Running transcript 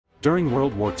During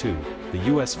World War II, the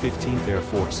U.S. 15th Air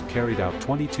Force carried out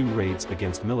 22 raids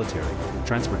against military,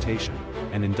 transportation,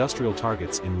 and industrial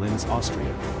targets in Linz,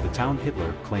 Austria, the town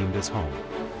Hitler claimed as home.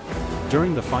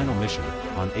 During the final mission,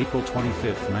 on April 25,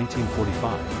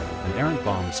 1945, an errant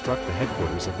bomb struck the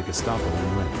headquarters of the Gestapo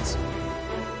in Linz.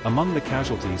 Among the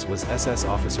casualties was SS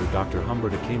officer Dr.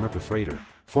 Humbert Achamer-Pifrader,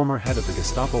 former head of the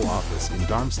Gestapo office in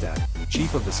Darmstadt,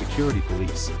 chief of the security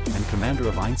police, and commander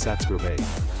of Einsatzgruppe A,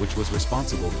 which was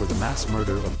responsible for the mass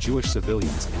murder of Jewish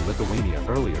civilians in Lithuania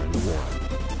earlier in the war.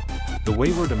 The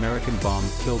wayward American bomb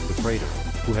killed Pifrader,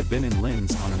 who had been in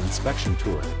Linz on an inspection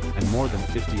tour, and more than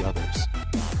 50 others.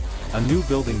 A new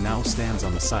building now stands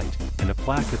on the site, and a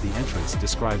plaque at the entrance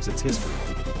describes its history.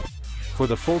 For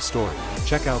the full story,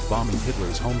 check out Bombing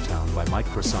Hitler's Hometown by Mike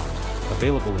Croissant,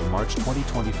 available in March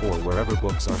 2024 wherever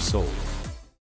books are sold.